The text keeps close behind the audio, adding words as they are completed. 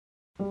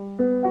Jai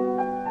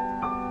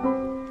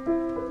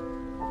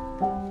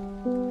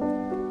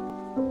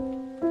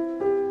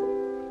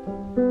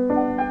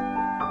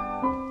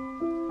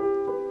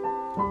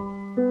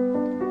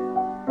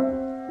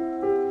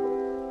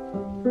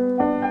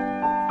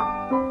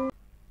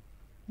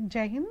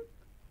Hind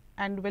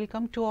and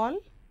welcome to all.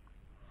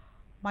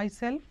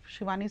 Myself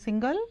Shiwani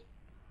Singhal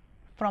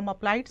from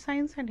Applied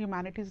Science and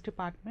Humanities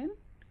Department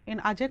in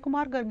Ajay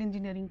Kumar Garg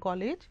Engineering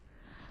College.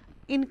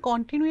 In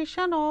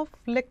continuation of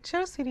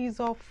lecture series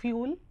of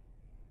fuel,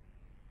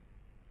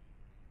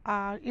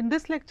 in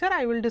this lecture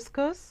I will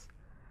discuss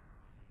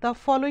the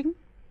following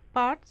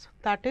parts,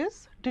 that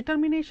is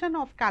determination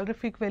of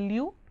calorific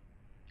value.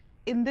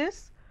 In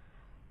this,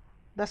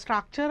 the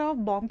structure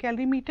of bomb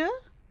calorimeter,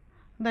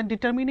 then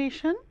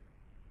determination,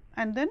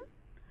 and then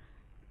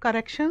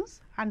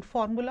corrections and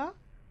formula,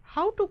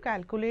 how to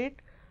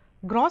calculate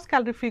gross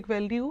calorific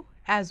value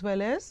as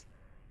well as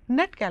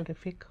net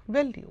calorific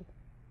value.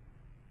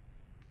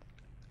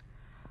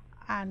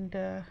 And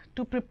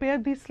to prepare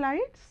these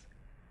slides,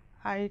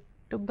 I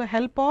took the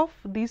help of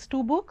these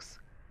two books,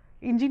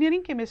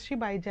 Engineering Chemistry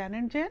by Jain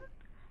and Jain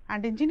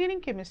and Engineering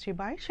Chemistry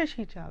by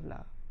Shashi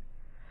Chawla.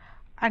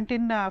 And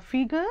in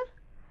figure,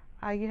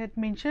 I had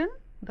mentioned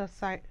the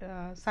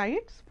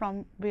sites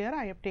from where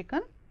I have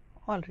taken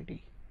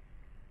already.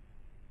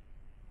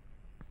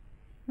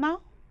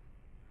 Now,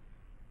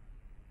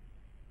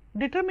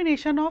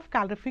 determination of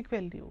calorific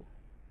value.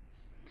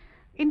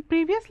 In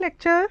previous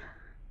lecture,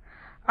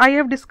 I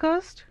have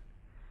discussed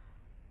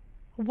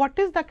what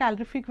is the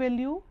calorific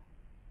value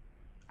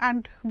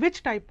and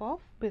which type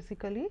of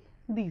basically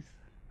these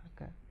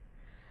occur.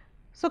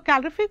 So,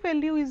 calorific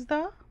value is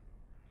the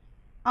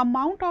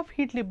amount of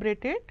heat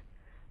liberated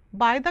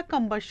by the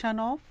combustion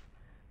of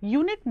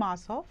unit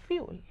mass of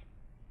fuel.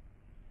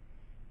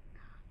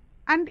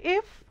 And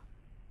if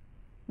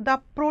the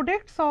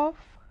products of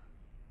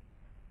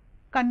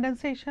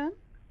condensation,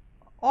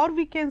 or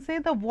we can say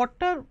the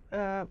water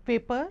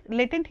vapor,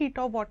 latent heat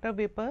of water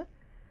vapor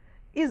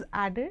is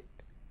added,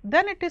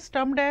 then it is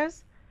termed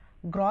as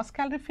gross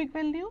calorific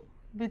value,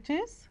 which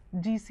is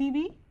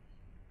GCV,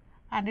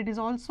 and it is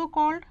also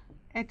called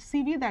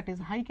HCV, that is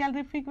high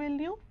calorific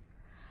value.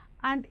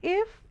 And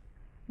if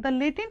the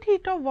latent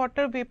heat of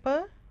water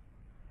vapor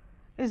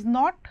is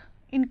not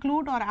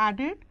included or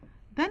added,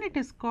 then it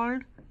is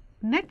called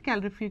net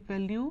calorific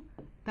value,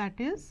 that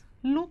is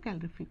low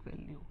calorific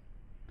value.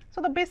 So,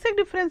 the basic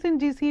difference in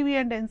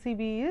GCV and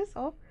NCV is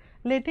of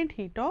latent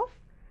heat of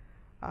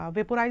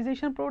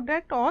vaporization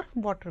product or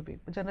water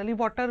vapor. Generally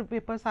water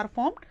vapors are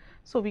formed,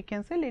 so we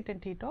can say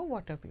latent heat of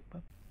water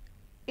vapor.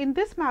 In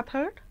this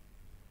method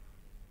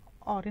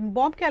or in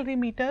bomb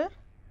calorimeter,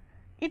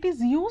 it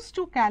is used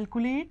to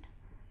calculate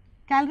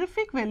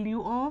calorific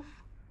value of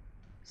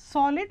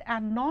solid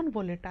and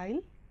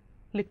non-volatile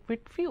liquid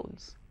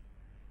fuels.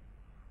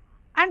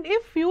 And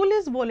if fuel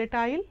is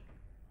volatile,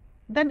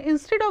 then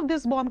instead of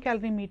this bomb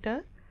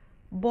calorimeter,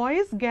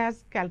 Boy's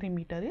gas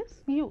calorimeter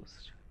is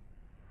used.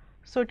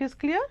 So, it is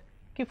clear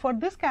that for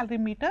this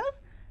calorimeter,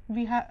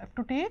 we have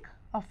to take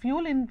a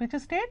fuel in which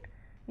state,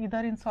 either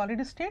in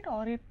solid state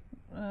or in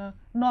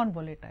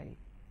non-volatile.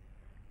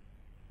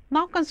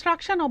 Now,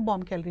 construction of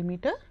bomb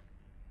calorimeter.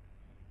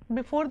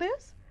 Before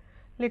this,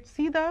 let us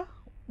see the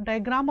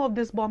diagram of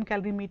this bomb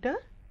calorimeter.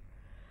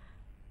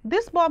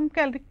 This bomb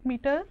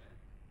calorimeter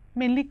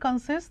mainly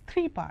consists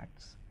three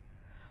parts.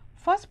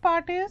 First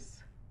part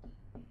is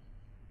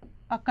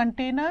a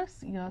container,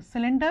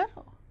 cylinder,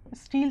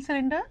 steel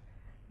cylinder,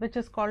 which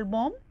is called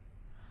bomb,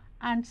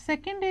 and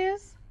second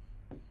is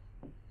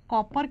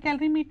copper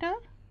calorimeter,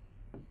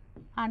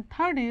 and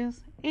third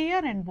is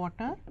air and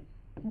water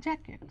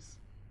jackets.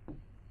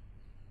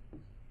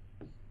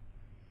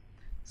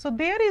 So,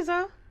 there is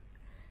a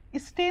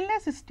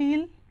stainless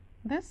steel,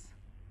 this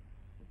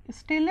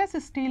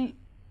stainless steel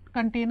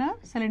container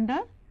cylinder,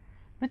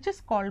 which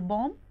is called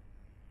bomb,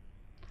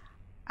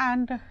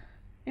 and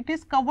it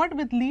is covered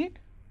with lead,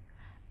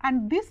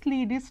 and this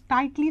lead is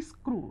tightly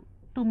screwed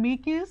to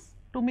make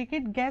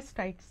it gas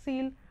tight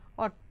seal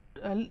or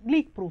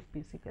leak proof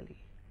basically.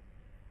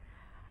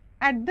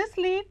 At this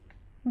lead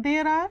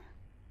there are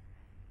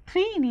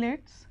three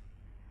inlets,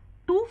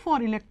 two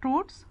for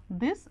electrodes,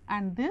 this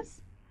and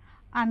this,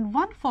 and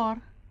one for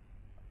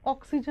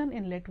oxygen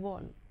inlet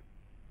valve.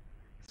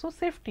 So,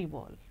 safety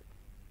valve.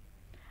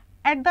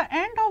 At the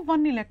end of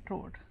one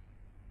electrode,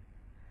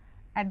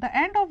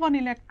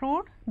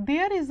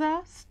 there is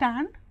a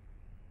stand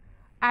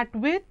at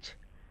which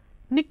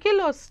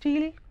nickel or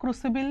steel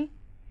crucible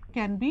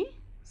can be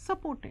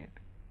supported,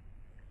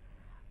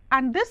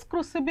 and this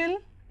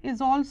crucible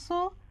is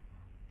also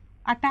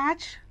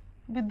attached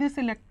with this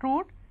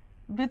electrode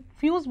with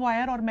fuse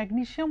wire or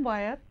magnesium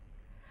wire,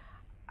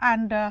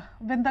 and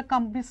when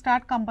we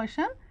start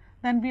combustion,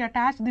 then we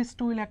attach these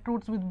two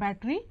electrodes with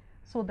battery,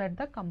 so that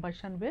the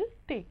combustion will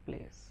take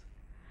place.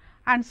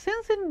 And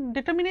since in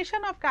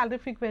determination of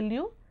calorific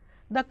value,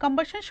 the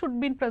combustion should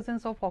be in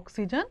presence of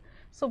oxygen,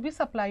 so we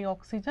supply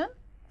oxygen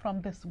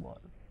from this valve.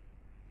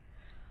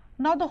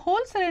 Now, the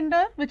whole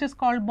cylinder, which is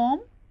called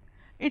bomb,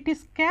 it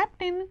is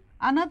kept in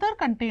another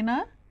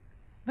container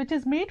which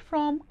is made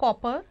from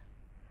copper,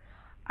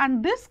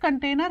 and this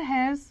container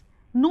has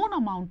known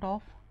amount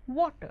of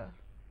water.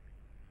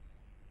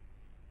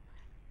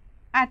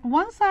 At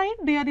one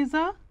side there is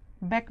a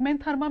Beckman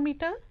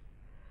thermometer,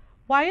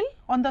 while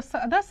on the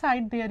other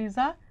side there is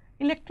a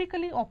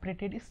electrically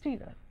operated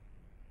stirrer.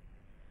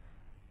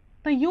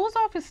 The use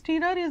of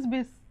stirrer is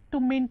to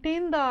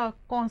maintain the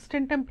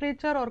constant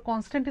temperature or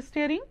constant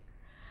stirring,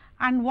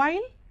 and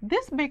while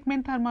this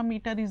Beckman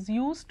thermometer is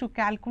used to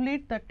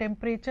calculate the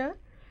temperature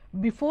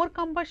before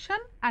combustion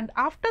and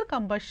after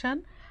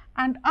combustion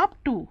and up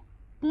to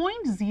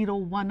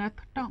 0.01th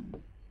term.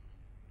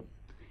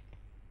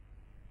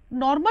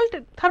 Normal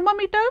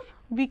thermometer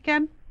we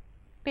can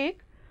take,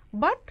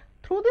 but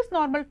through this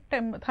normal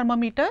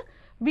thermometer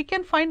we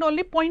can find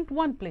only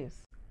 0.1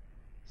 place.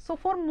 So,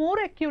 for more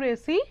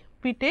accuracy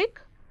we take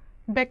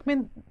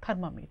Beckman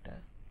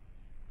thermometer.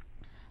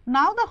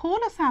 Now, the whole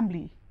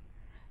assembly,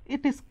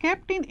 it is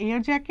kept in air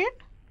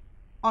jacket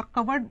or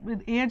covered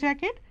with air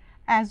jacket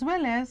as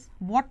well as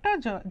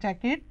water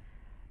jacket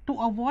to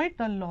avoid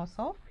the loss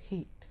of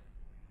heat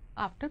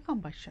after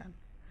combustion.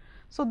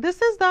 So,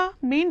 this is the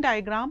main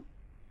diagram,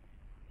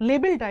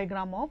 label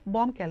diagram of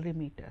bomb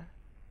calorimeter.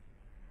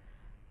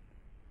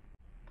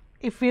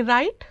 If we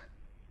write,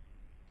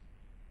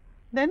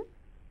 then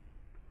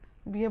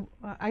we have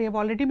I have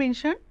already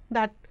mentioned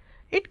that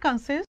it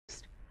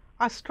consists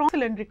a strong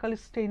cylindrical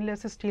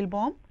stainless steel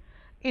bomb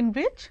in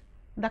which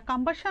the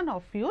combustion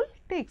of fuel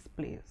takes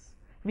place.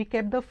 We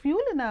kept the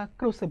fuel in a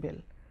crucible,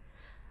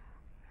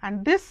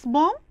 and this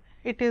bomb,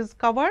 it is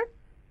covered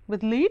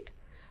with lead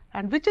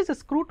and which is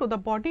screwed to the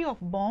body of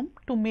bomb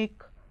to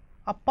make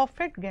a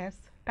perfect gas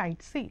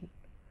tight seal.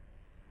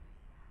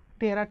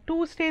 There are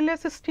two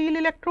stainless steel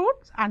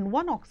electrodes and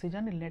one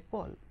oxygen inlet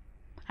valve,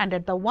 and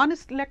at the one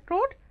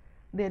electrode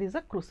there is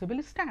a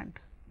crucible stand,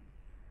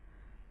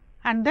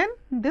 and then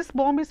this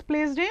bomb is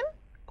placed in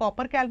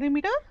copper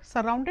calorimeter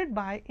surrounded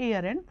by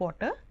air and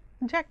water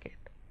jacket,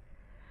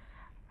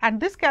 and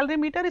this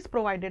calorimeter is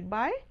provided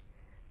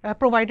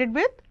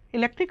with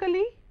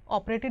electrically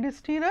operated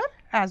stirrer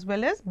as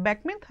well as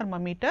Beckman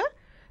thermometer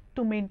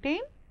to maintain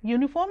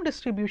uniform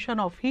distribution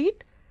of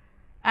heat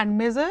and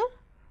measure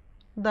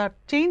the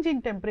change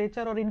in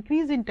temperature or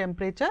increase in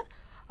temperature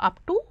up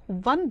to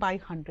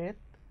 1/100th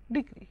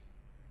degree.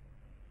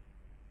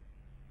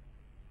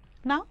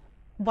 Now,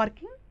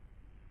 working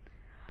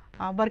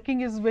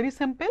is very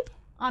simple.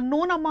 A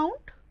known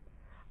amount,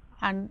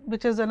 and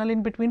which is generally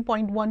in between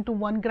 0.1 to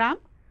 1 gram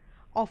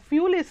of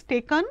fuel is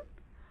taken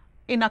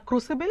in a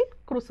crucible.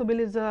 Crucible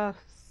is a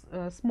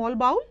small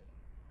bowl,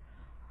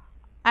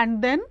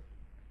 and then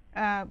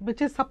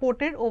which is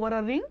supported over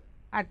a ring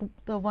at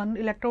the one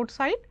electrode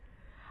side,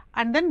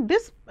 and then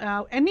this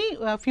any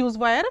fuse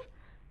wire,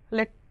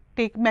 let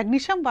take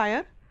magnesium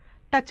wire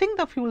touching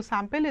the fuel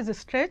sample is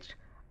stretched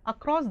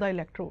across the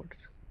electrode.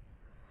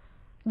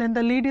 Then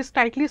the lead is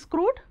tightly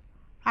screwed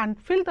and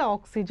fill the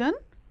oxygen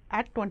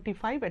at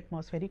 25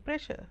 atmospheric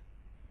pressure.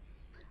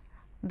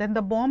 Then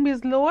the bomb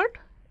is lowered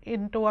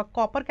into a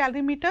copper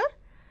calorimeter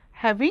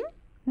having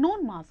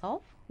known mass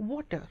of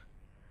water.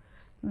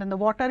 Then the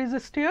water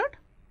is stirred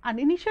and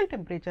initial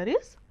temperature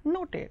is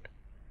noted.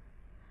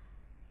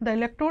 The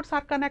electrodes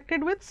are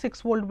connected with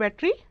 6-volt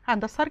battery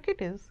and the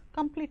circuit is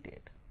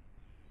completed.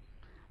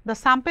 The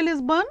sample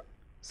is burned,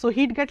 so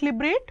heat get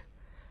liberated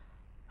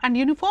and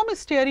uniform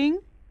stirring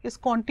is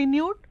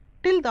continued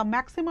till the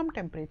maximum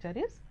temperature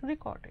is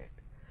recorded.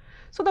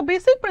 So, the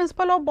basic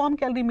principle of bomb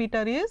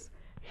calorimeter is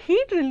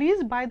heat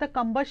released by the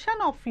combustion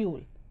of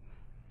fuel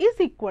is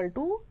equal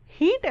to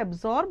heat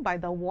absorbed by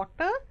the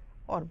water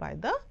or by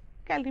the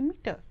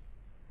calorimeter.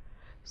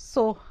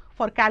 So,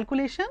 for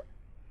calculation,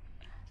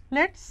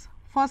 let's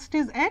first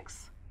is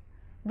X,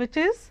 which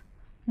is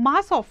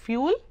mass of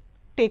fuel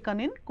taken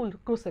in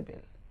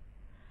crucible.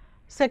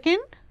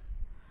 Second,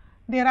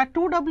 there are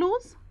two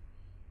W's.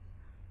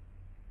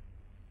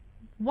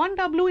 One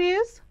W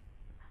is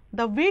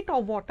the weight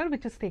of water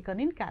which is taken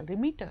in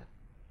calorimeter.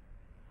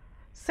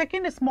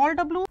 Second, small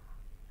w,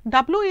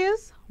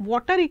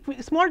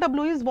 small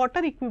w is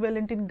water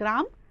equivalent in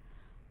gram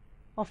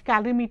of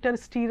calorimeter,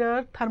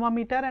 stirrer,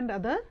 thermometer and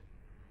other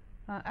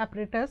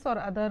apparatus or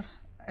other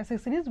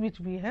accessories which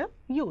we have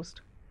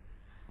used.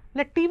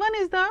 Let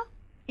T1 is the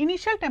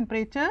initial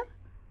temperature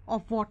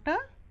of water,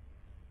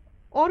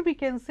 or we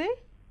can say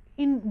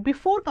in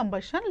before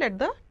combustion, let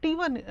the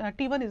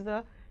T1 is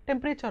the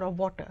temperature of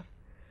water,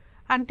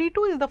 and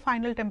T2 is the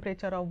final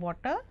temperature of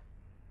water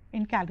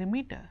in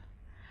calorimeter,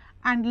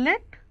 and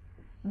let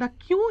the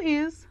Q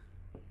is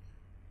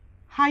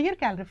higher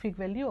calorific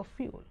value of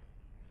fuel.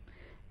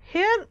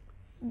 Here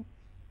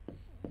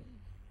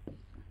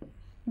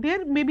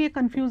there may be a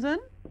confusion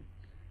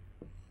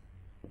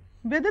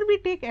whether we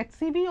take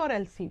HCV or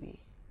LCV.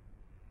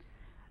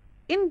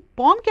 In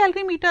bomb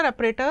calorimeter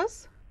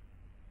apparatus,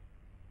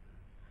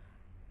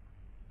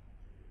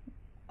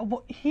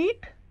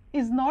 heat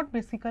is not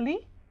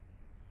basically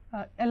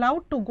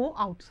allowed to go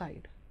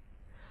outside,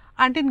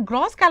 and in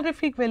gross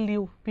calorific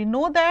value we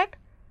know that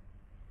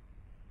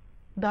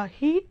the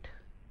heat,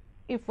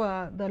 if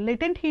the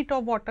latent heat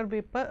of water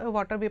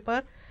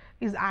vapor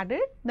is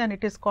added, then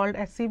it is called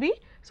SCV.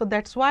 So,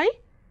 that is why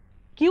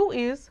Q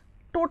is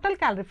total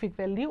calorific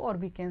value, or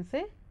we can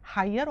say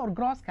higher or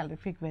gross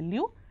calorific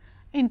value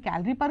in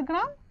calorie per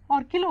gram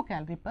or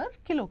kilocalorie per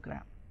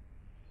kilogram.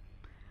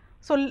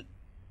 So,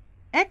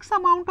 X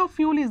amount of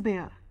fuel is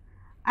there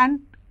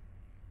and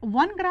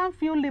 1 gram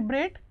fuel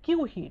liberate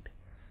Q heat.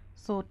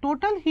 So,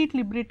 total heat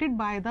liberated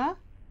by the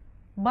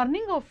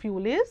burning of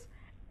fuel is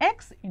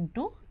X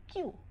into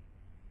Q.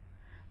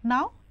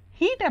 Now,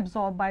 heat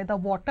absorbed by the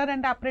water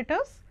and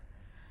apparatus,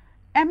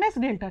 ms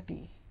delta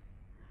T.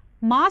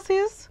 Mass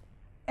is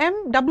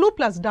W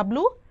plus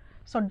W.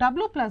 So,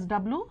 W plus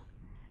W,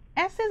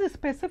 S is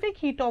specific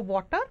heat of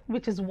water,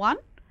 which is 1,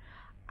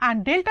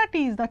 and delta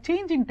T is the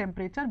change in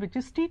temperature, which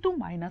is T2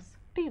 minus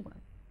T1.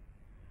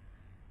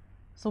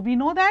 So, we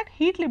know that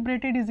heat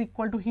liberated is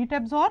equal to heat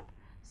absorbed.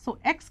 So,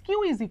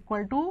 XQ is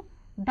equal to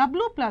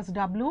W plus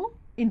W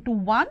into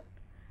 1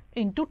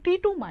 into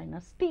T2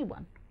 minus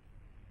T1.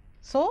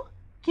 So,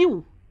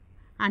 Q,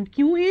 and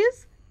Q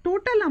is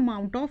total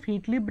amount of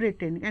heat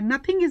liberated and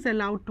nothing is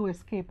allowed to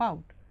escape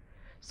out.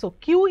 So,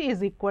 Q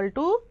is equal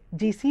to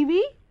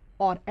GCV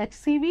or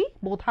HCV,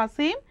 both are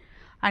same,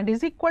 and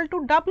is equal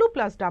to W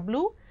plus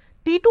W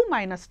T2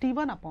 minus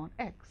T1 upon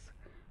X,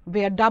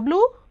 where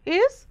W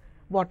is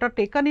water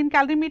taken in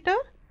calorimeter,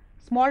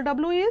 small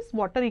w is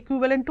water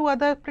equivalent to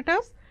other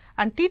apparatus,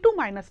 and T2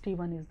 minus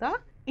T1 is the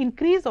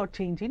increase or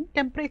change in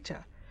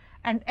temperature,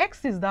 and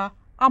X is the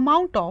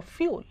amount of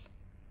fuel.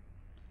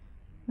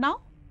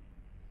 Now,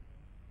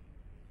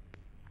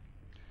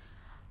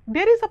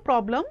 there is a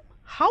problem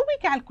how we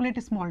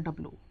calculate small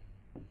w.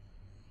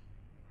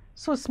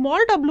 So, small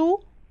w,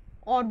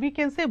 or we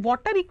can say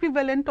water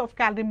equivalent of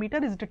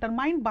calorimeter, is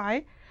determined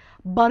by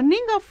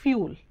burning of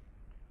fuel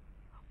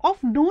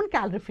of known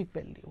calorific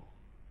value.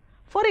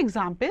 For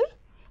example,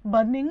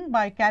 burning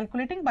by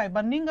calculating by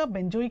burning of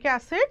benzoic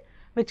acid,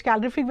 which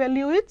calorific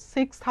value is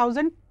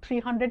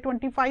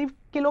 6325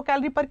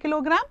 kilocalorie per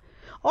kilogram,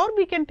 or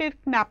we can take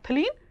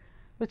naphthalene,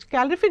 which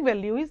calorific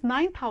value is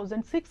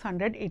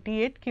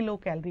 9688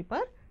 kilocalorie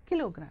per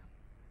kilogram.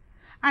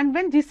 And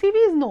when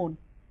GCV is known,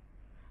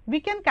 we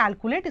can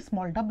calculate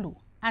small w,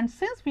 and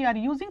since we are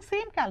using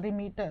same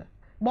calorimeter,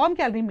 bomb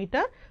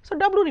calorimeter, so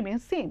w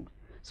remains same.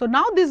 So,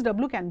 now this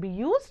w can be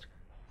used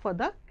for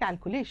the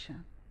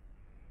calculation.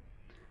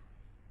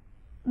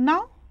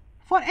 Now,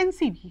 for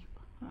NCV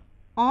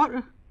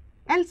or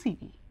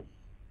LCV,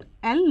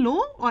 L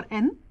low or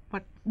N,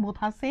 but both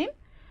are same.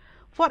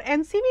 For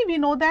NCV, we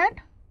know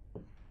that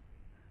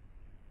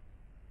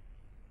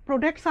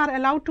products are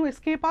allowed to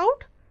escape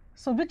out.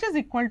 So, which is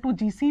equal to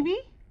GCV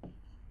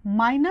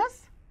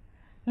minus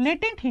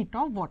latent heat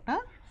of water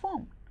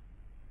formed,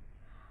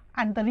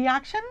 and the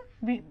reaction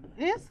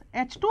is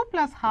H2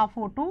 plus half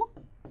O2,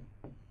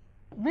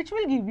 which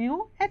will give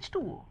you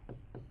H2O,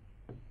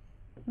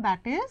 that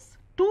is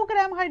 2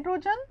 gram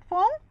hydrogen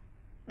form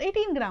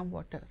 18 gram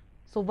water.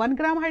 So, 1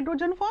 gram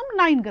hydrogen form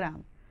 9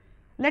 gram,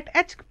 let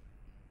H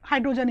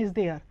hydrogen is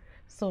there.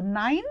 So,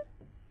 9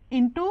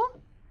 into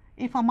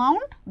if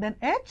amount, then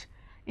H,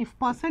 if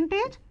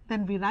percentage,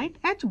 then we write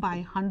H by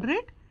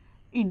 100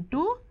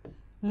 into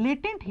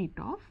latent heat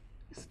of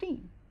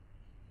steam.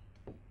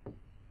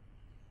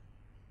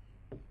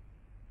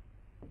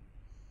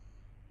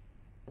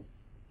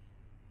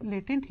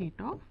 Latent heat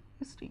of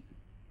steam.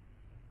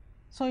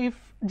 So, if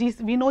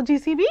we know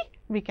GCV,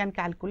 we can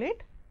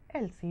calculate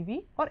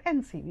LCV or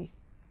NCV.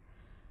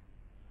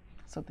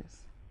 So,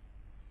 this.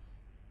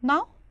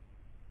 Now,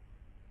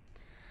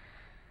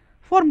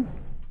 for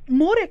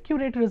more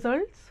accurate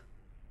results,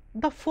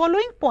 the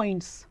following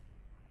points,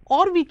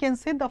 or we can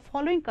say the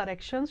following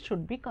corrections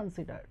should be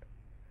considered.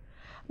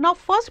 Now,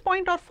 first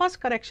point or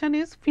first correction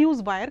is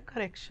fuse wire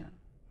correction.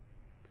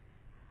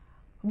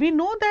 We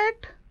know that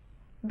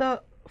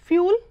the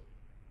fuel,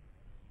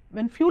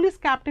 when fuel is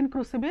capped in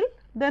crucible,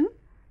 then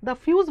the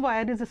fuse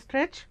wire is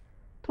stretched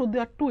through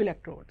the 2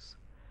 electrodes,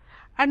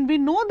 and we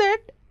know that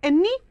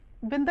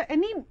when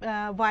any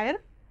wire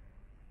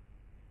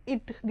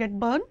it get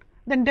burned,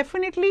 then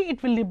definitely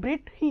it will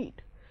liberate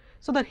heat.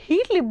 So, the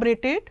heat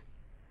liberated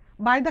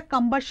by the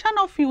combustion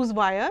of fuse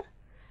wire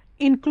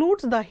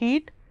includes the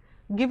heat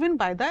given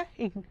by the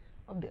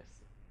of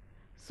this.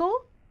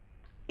 So,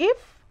 if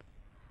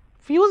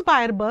fuse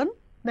wire burn,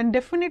 then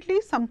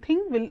definitely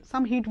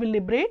some heat will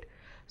liberate.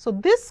 So,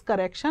 this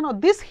correction or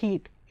this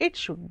heat, it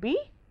should be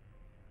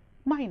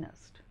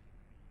minused,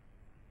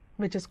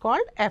 which is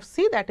called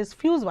FC, that is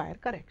fuse wire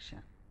correction.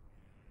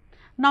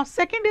 Now,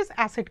 second is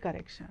acid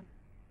correction.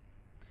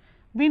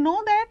 We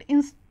know that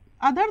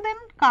other than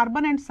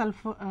carbon and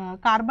sulfur,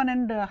 carbon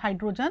and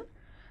hydrogen,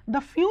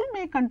 the fuel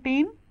may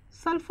contain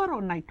sulfur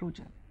or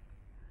nitrogen,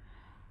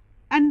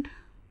 and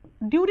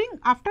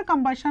after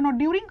combustion or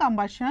during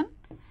combustion,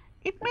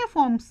 it may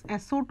form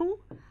SO2,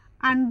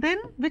 and then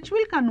which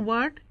will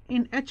convert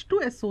in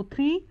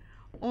H2SO3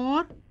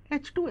 or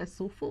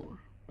H2SO4.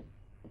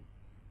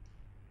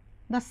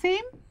 The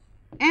same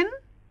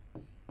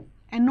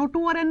NO2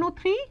 or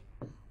NO3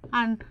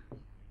 and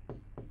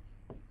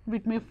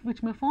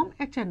which may form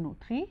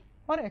HNO3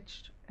 or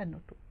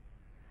HNO2.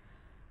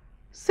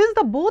 Since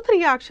the both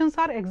reactions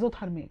are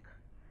exothermic,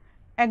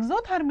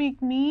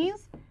 exothermic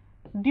means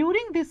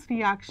during this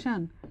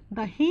reaction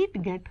the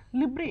heat get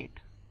liberated.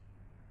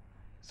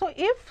 So,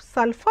 if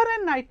sulfur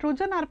and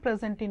nitrogen are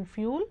present in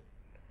fuel,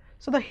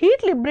 so the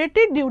heat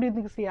liberated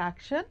during this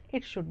reaction,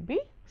 it should be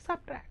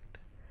subtract.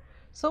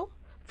 So,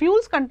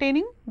 fuels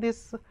containing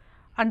this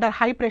under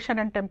high pressure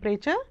and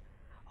temperature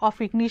of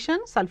ignition,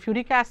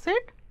 sulfuric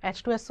acid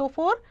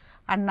H2SO4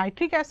 and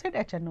nitric acid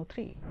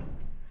HNO3,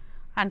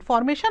 and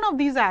formation of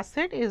these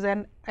acid is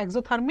an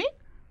exothermic.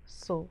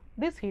 So,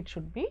 this heat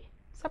should be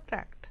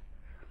subtract,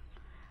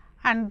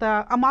 and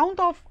the amount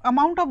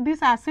of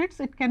these acids,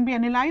 it can be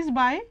analyzed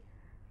by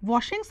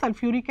washing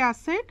sulfuric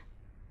acid,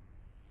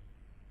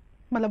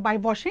 by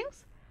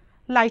washings,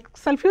 like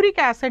sulfuric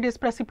acid is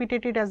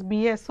precipitated as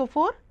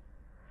BaSO4.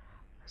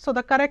 So,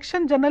 the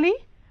correction generally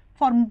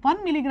for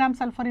 1 milligram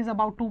sulfur is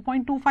about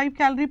 2.25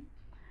 calorie,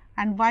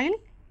 and while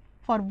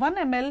for 1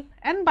 ml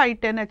N by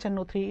 10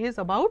 HNO3 is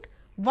about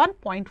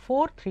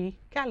 1.43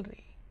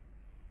 calorie.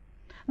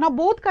 Now,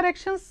 both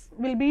corrections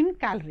will be in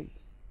calorie.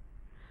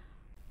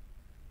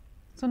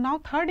 So, now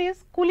third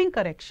is cooling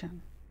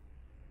correction.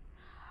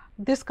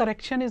 This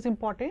correction is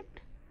important.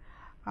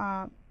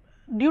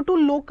 Due to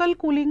local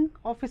cooling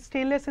of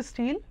stainless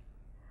steel,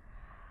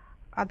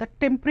 the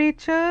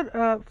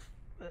temperature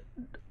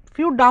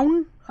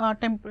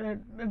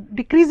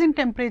decrease in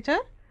temperature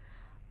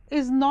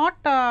is not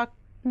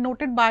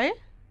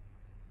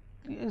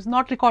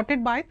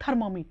recorded by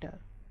thermometer.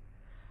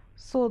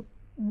 So,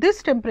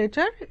 this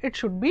temperature it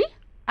should be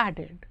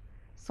added.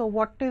 So,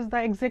 what is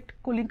the exact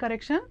cooling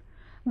correction?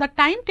 The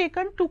time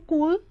taken to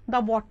cool the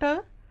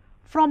water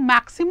from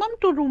maximum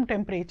to room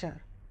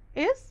temperature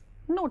is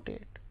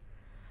noted.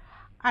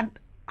 And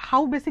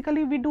how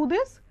basically we do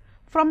this?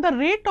 From the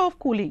rate of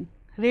cooling.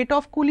 Rate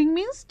of cooling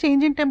means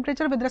change in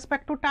temperature with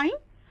respect to time,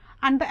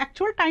 and the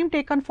actual time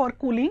taken for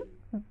cooling,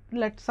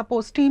 let us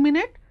suppose T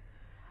minute.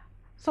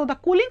 So, the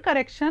cooling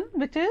correction,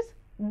 which is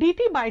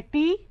dt by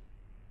T,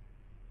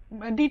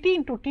 dt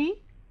into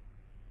T,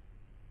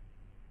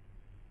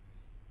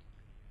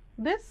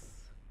 this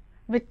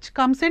which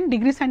comes in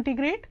degree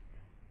centigrade,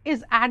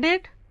 is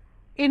added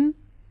in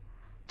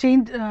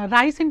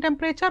rise in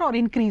temperature or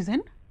increase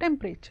in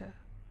temperature.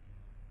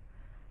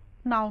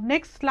 Now,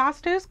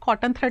 last is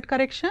cotton thread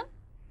correction.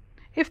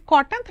 If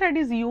cotton thread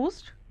is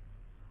used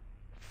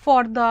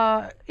for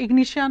the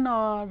ignition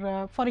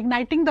or for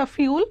igniting the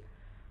fuel,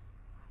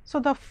 so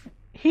the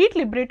heat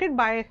liberated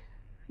by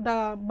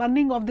the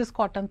burning of this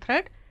cotton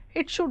thread,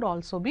 it should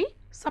also be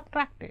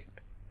subtracted.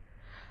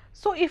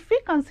 So, if we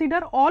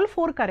consider all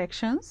four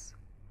corrections,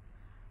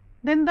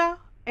 then the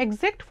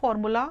exact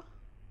formula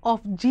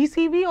of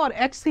GCV or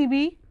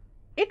HCV,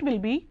 it will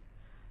be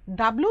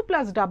W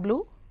plus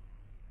W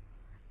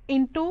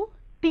into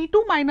T2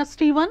 minus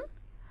T1,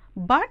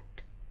 but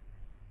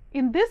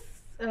in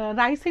this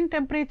rise in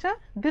temperature,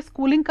 this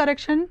cooling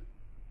correction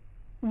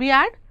we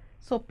add.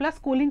 So, plus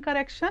cooling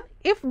correction,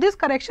 if this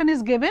correction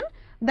is given,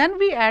 then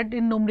we add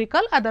in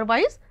numerical,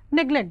 otherwise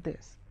neglect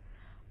this,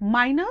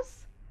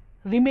 minus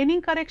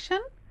remaining correction.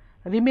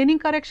 Remaining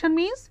correction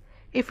means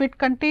if it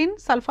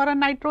contains sulfur and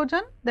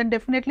nitrogen, then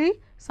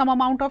definitely some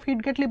amount of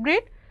heat get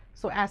liberated.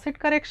 So, acid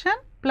correction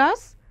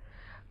plus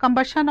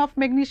combustion of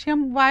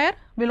magnesium wire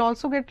will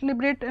also get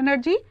liberate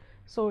energy.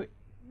 So,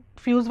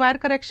 fuse wire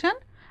correction,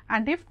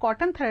 and if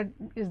cotton thread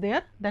is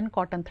there, then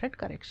cotton thread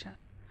correction.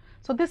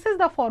 So, this is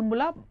the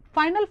formula,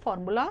 final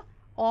formula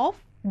of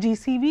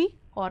GCV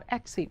or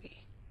HCV.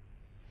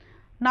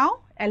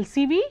 Now,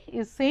 LCV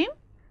is same,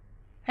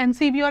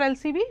 NCV or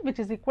LCV, which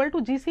is equal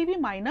to GCV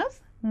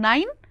minus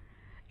 9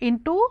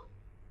 into,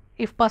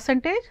 if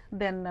percentage,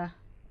 then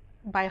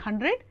by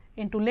 100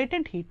 into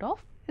latent heat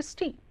of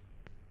steam.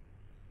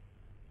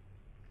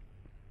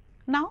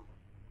 Now,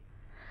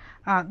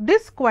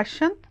 this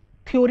question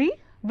theory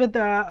with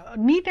the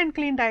neat and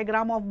clean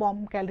diagram of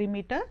bomb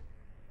calorimeter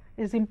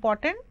is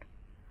important,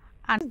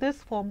 and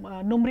this form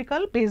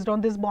numerical based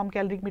on this bomb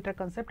calorimeter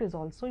concept is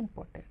also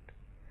important.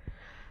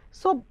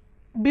 So,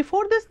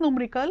 before this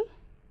numerical,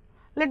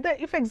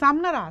 if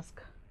examiner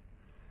ask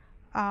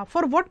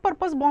for what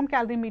purpose bomb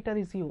calorimeter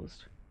is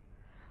used,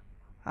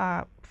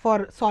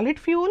 for solid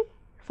fuel,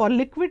 for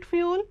liquid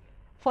fuel,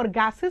 for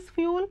gaseous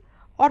fuel,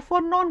 or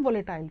for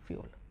non-volatile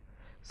fuel.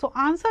 So,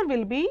 answer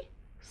will be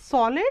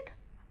solid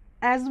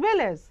as well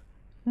as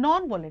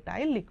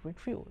non-volatile liquid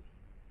fuel,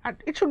 and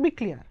it should be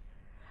clear.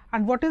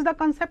 And what is the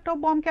concept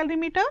of bomb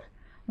calorimeter?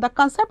 The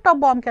concept of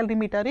bomb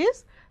calorimeter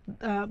is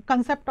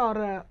concept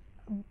or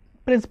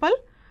principle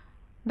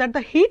that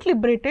the heat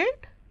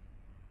liberated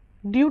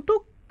due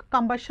to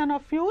combustion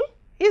of fuel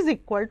is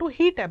equal to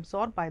heat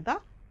absorbed by the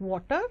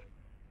water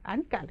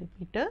and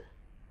calorimeter.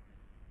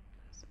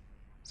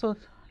 So,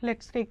 let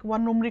us take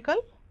one numerical,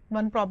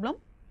 one problem.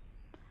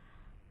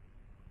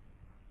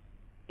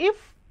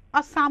 If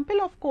a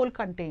sample of coal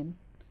contain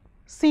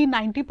C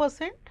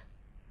 90%,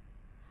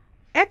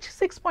 H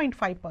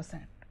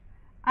 6.5%,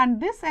 and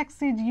this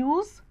X is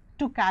used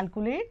to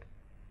calculate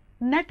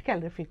net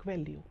calorific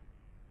value.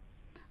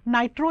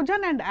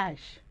 Nitrogen and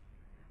ash,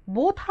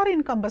 both are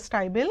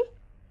incombustible,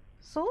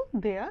 so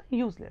they are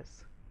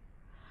useless.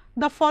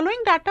 The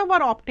following data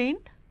were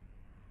obtained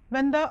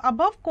when the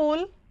above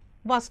coal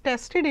was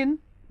tested in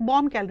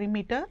bomb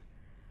calorimeter.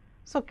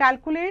 So,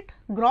 calculate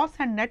gross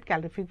and net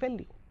calorific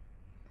value.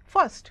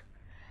 First,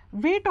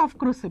 weight of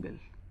crucible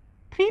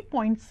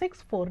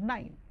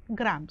 3.649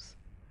 grams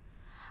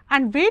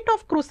and weight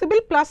of crucible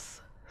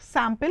plus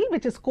sample,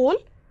 which is coal,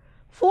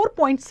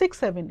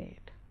 4.678.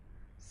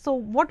 So,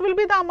 what will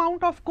be the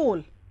amount of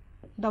coal?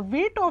 The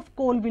weight of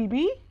coal will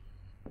be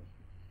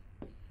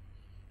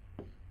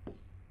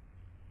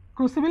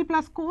crucible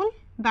plus coal,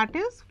 that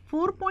is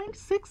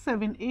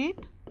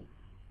 4.678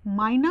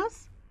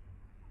 minus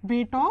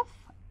weight of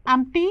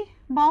empty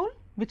bowl,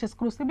 which is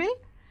crucible,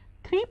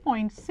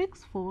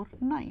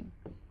 3.649,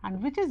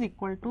 and which is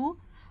equal to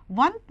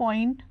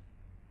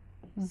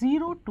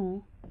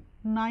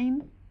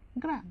 1.029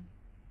 gram.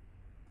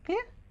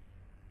 Clear?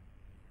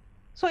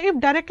 So, if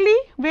directly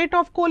weight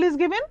of coal is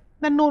given,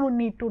 then no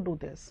need to do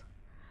this.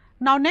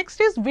 Now,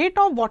 next is weight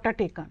of water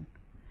taken.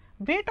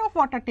 Weight of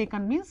water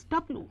taken means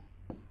W.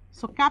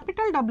 So,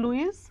 capital W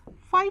is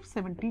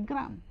 570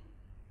 gram.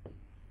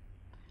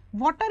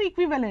 Water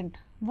equivalent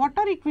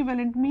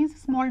means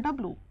small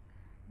w,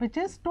 which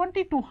is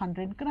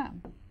 2200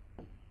 gram.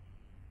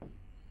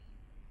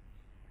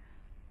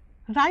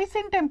 Rise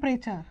in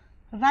temperature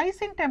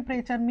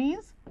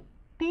means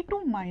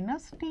T2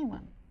 minus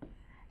T1.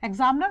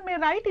 Examiner may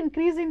write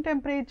increase in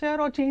temperature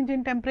or change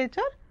in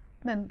temperature,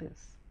 then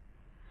this.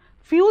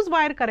 Fuse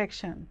wire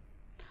correction,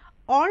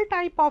 all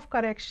type of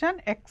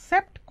correction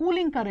except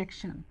cooling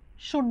correction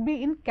should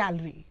be in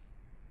calorie.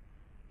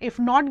 If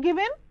not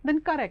given,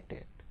 then correct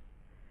it.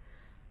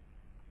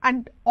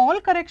 And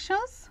all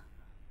corrections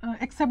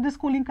except this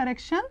cooling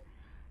correction,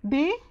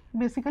 they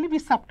basically we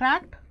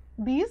subtract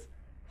these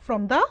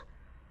from the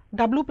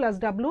W plus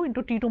W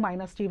into T2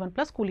 minus T1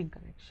 plus cooling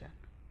correction.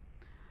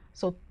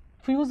 So,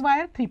 fuse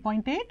wire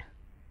 3.8,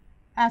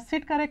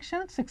 acid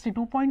correction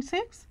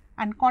 62.6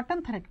 and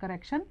cotton thread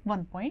correction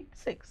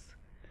 1.6.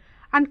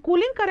 And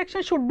cooling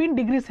correction should be in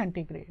degree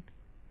centigrade,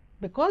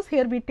 because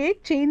here we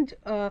take change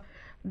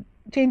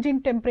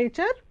in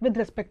temperature with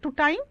respect to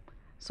time.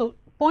 So,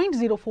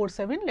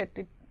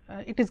 0.047,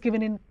 it is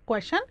given in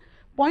question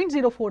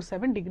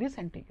 0.047 degree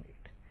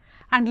centigrade,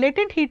 and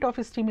latent heat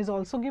of steam is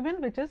also given,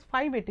 which is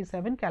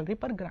 587 calorie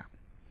per gram.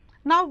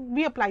 Now,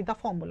 we apply the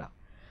formula.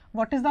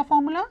 What is the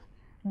formula?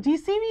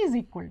 GCV is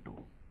equal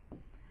to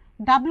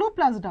W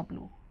plus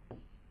W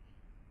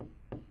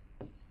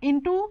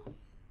into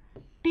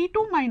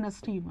T2 minus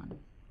T1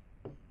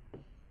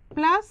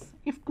 plus,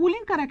 if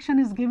cooling correction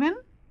is given,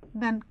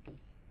 then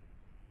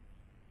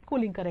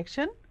cooling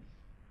correction,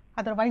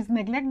 otherwise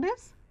neglect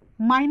this,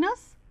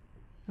 minus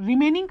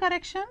remaining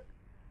correction.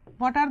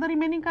 What are the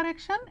remaining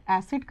correction?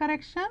 Acid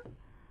correction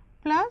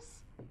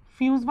plus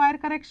fuse wire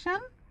correction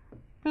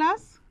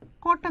plus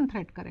cotton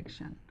thread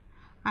correction,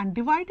 and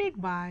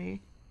divided by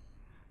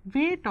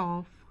weight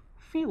of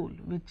fuel,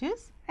 which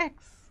is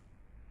X.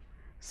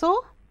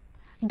 So,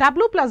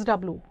 W plus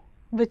W,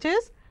 which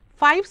is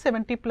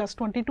 570 plus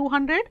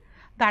 2200,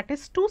 that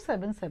is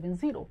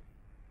 2770,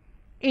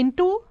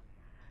 into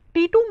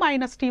T2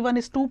 minus T1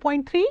 is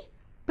 2.3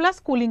 plus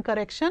cooling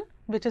correction,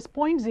 which is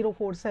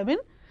 0.047.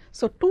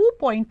 So,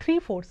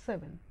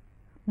 2.347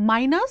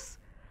 minus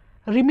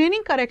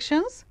remaining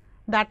corrections,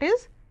 that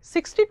is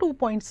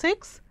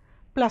 62.6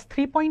 plus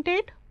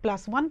 3.8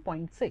 plus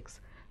 1.6,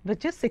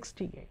 which is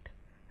 68,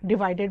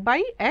 divided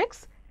by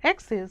X,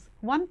 X is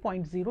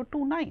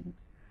 1.029.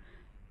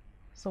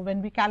 So,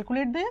 when we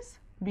calculate this,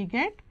 we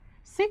get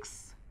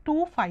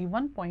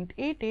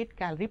 6251.88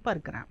 calorie per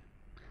gram.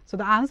 So,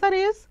 the answer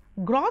is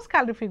gross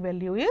calorific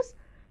value is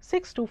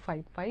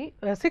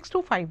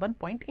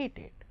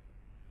 6251.88.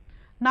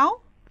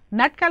 Now,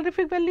 net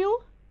calorific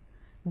value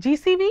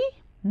GCV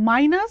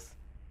minus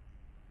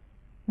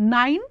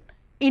 9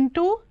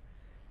 into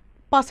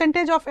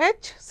percentage of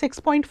H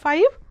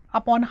 6.5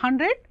 upon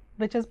 100,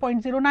 which is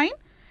 0.09,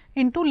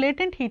 into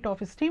latent heat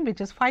of steam,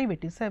 which is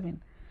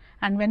 587,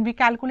 and when we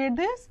calculate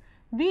this,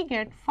 we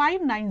get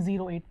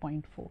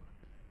 5908.4.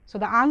 So,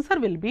 the answer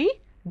will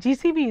be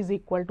GCV is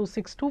equal to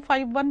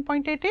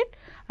 6251.88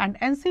 and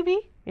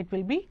NCV it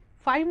will be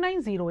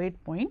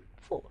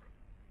 5908.4.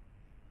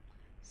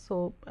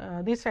 So,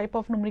 these type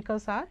of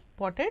numericals are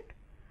important,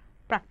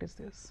 practice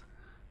this.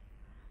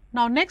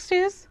 Now, next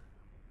is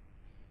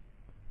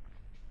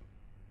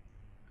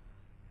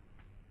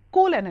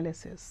coal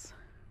analysis.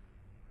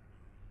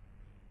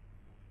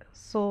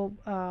 So,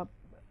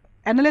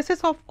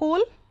 analysis of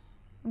coal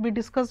we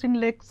discussed in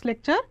next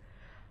lecture,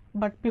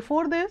 but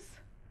before this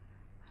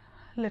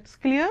let us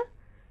clear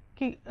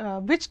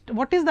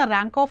what is the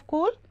rank of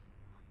coal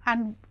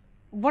and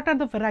what are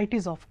the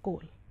varieties of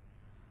coal.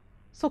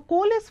 So,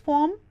 coal is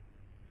formed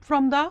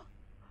from the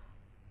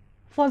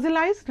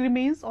fossilized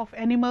remains of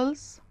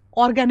animals,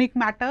 organic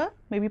matter,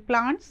 maybe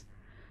plants.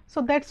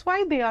 So, that is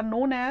why they are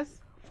known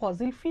as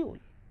fossil fuel,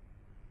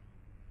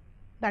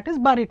 that is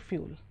buried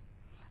fuel.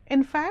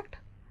 In fact,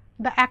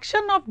 the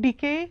action of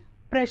decay,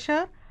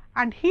 pressure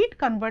and heat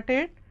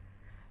converted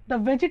the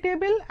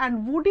vegetable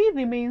and woody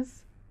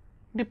remains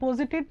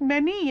deposited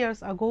many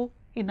years ago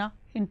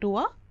into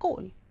a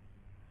coal.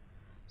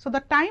 So, the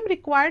time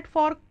required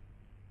for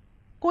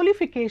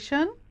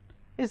coalification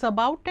is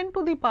about 10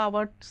 to the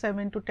power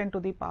 7 to 10 to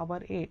the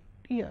power 8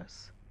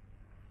 years.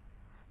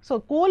 So,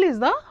 coal is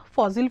the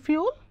fossil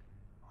fuel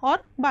or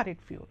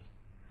buried fuel.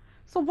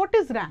 So, what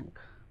is rank?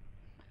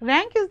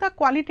 Rank is the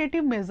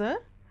qualitative measure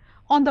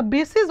on the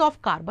basis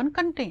of carbon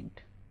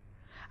content,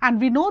 and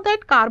we know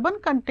that carbon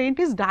content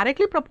is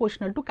directly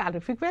proportional to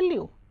calorific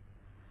value.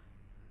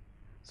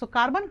 So,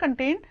 carbon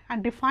content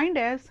and defined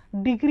as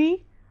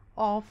degree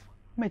of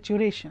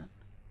maturation.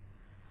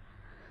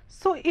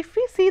 So, if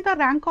we see the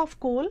rank of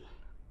coal,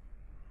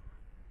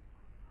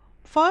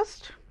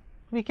 first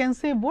we can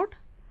say wood,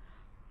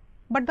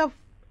 but the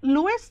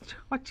lowest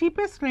or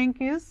cheapest rank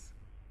is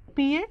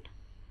P8,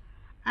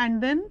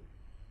 and then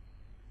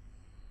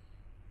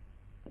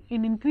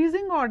in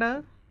increasing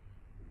order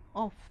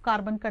of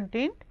carbon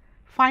content,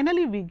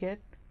 finally we get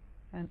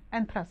an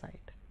anthracite.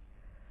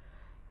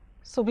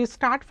 So, we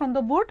start from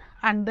the wood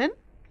and then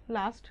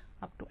last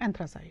up to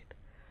anthracite.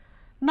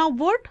 Now,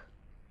 wood,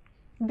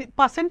 the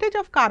percentage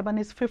of carbon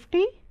is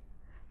 50.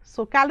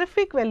 So,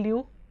 calorific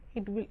value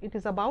it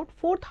is about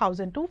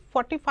 4000 to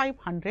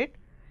 4500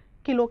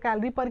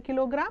 kilocalorie per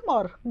kilogram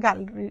or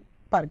calorie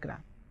per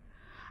gram,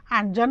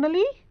 and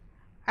generally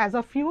as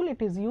a fuel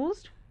it is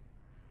used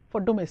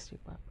for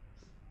domestic purpose.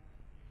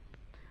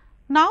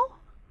 Now,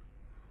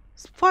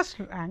 first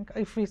rank,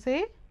 if we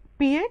say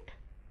P8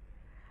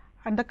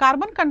 and the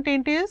carbon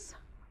content is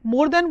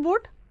more than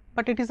wood,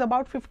 but it is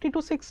about 50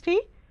 to 60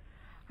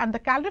 and the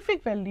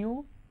calorific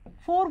value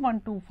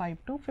 4125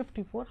 to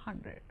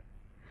 5400.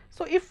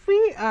 So, if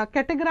we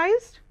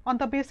categorized on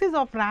the basis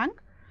of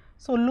rank,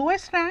 so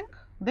lowest rank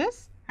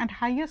this and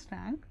highest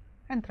rank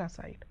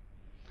anthracite,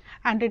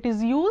 and it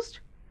is used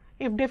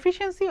if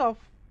deficiency of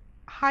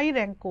high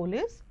rank coal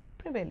is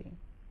prevailing.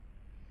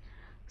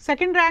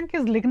 Second rank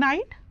is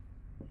lignite,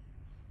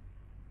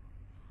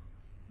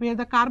 where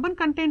the carbon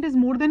content is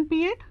more than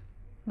P8,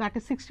 that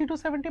is 60 to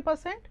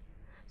 70%.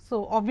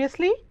 So,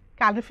 obviously,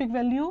 calorific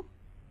value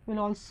will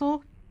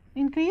also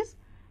increase,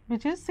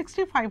 which is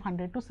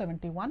 6500 to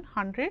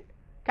 7100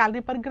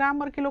 calorie per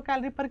gram or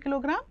kilocalorie per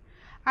kilogram,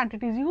 and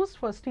it is used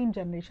for steam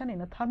generation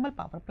in a thermal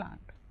power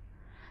plant.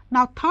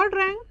 Now, third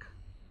rank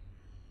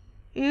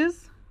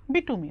is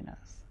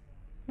bituminous,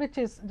 which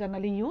is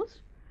generally used,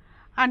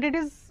 and it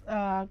is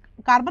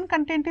carbon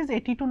content is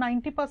 80 to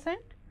 90%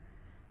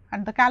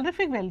 and the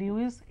calorific value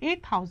is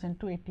 8000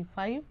 to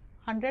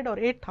 8500 or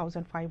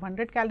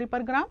 8500 calorie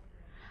per gram,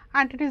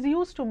 and it is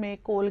used to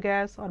make coal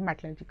gas or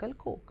metallurgical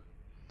coke.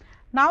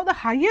 Now, the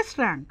highest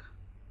rank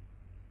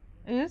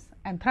is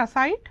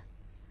anthracite.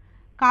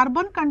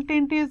 Carbon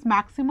content is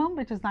maximum,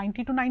 which is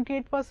 90 to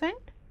 98%,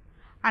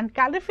 and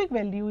calorific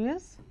value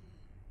is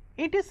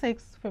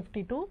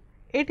 8650 to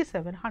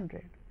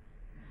 8700,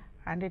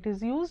 and it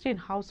is used in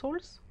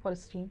households for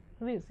steam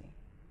raising.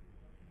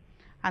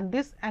 And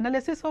this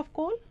analysis of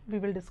coal we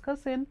will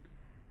discuss in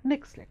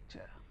next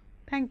lecture.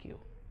 Thank you.